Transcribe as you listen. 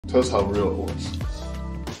Tell us how real it was.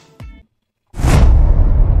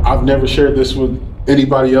 I've never shared this with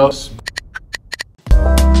anybody else.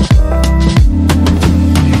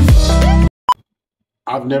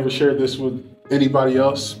 I've never shared this with anybody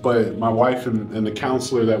else, but my wife and the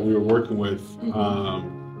counselor that we were working with.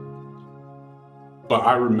 But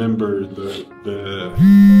I remember the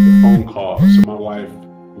phone call. So my wife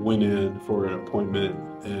went in for an appointment,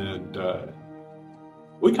 and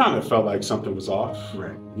we kind of felt like something was off.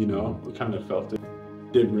 Right. You know, we kind of felt it.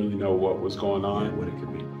 Didn't really know what was going on. Yeah, what it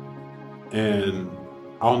could be. And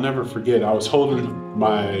I'll never forget, I was holding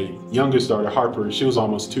my youngest daughter, Harper. She was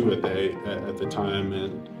almost 2 at the time,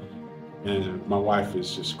 and my wife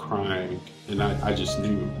was just crying, and I just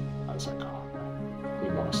knew. I was like, oh man, we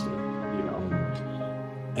lost her, you know.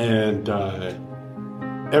 And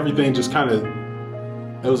everything just kind of,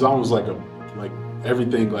 it was almost like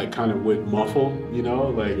everything like kind of went muffled, you know,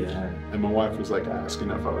 like. Yeah. And my wife was like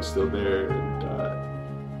asking if I was still there, and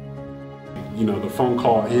you know, the phone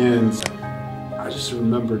call ends. I just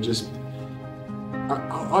remember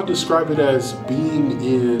I'll describe it as being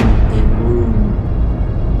in a room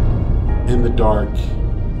in the dark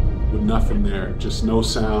with nothing there, just no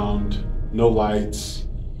sound, no lights,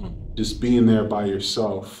 just being there by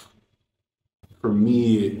yourself. For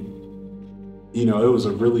me, you know, it was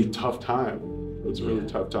a really tough time. It was a really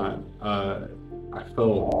tough time. I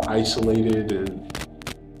felt isolated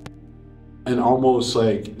and almost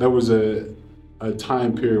like there was a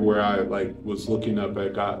time period where I like was looking up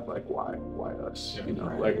at God, like, why us? You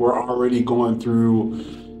know, like we're already going through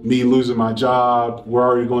me losing my job. We're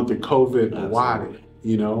already going through COVID, but why?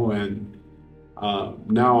 You know, and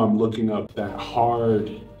now I'm looking up that hard,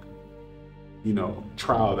 you know,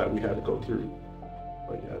 trial that we had to go through.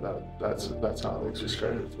 But yeah, that's how I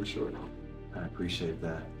describe it for sure. I appreciate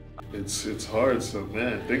that. It's hard, so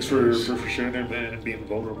man, thanks for sharing that, man, and being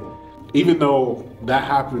vulnerable. Even though that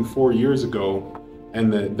happened 4 years ago,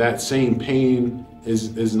 and that same pain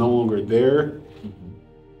is no longer there,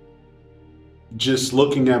 just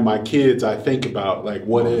looking at my kids, I think about like,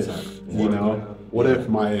 what if, you know, what if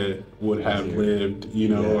Maya would have lived, you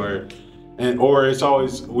know, or it's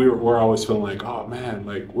always, we're always feeling like, oh man,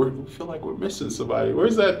 like we feel like we're missing somebody.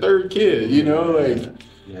 Where's that third kid, you know, like.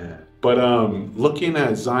 Yeah. But looking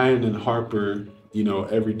at Zion and Harper, you know,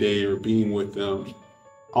 every day or being with them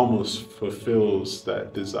almost fulfills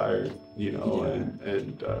that desire, you know,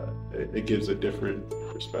 and it gives a different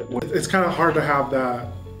perspective. It's kind of hard to have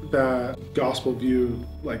that gospel view,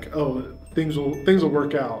 like, oh, things will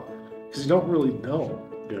work out, because you don't really know,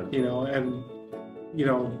 you know, and you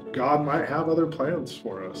know, God might have other plans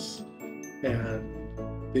for us, and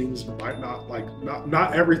things might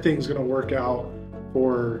not everything's going to work out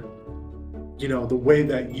for, you know, the way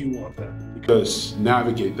that you want them. Because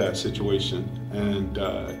navigate that situation. And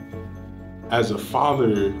as a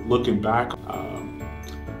father, looking back,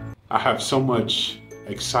 I have so much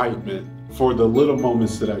excitement for the little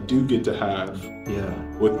moments that I do get to have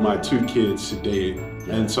with my 2 kids today.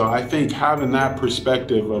 And so I think having that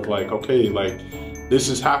perspective of like, okay, like this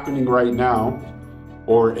is happening right now,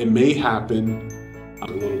 or it may happen a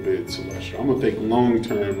little bit celestial. I'm gonna think long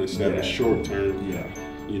term instead of short term.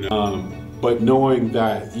 You know, but knowing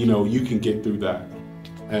that, you know, you can get through that,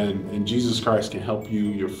 and Jesus Christ can help you.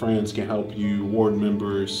 Your friends can help you, ward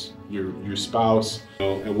members, your spouse, you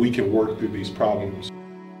know, and we can work through these problems.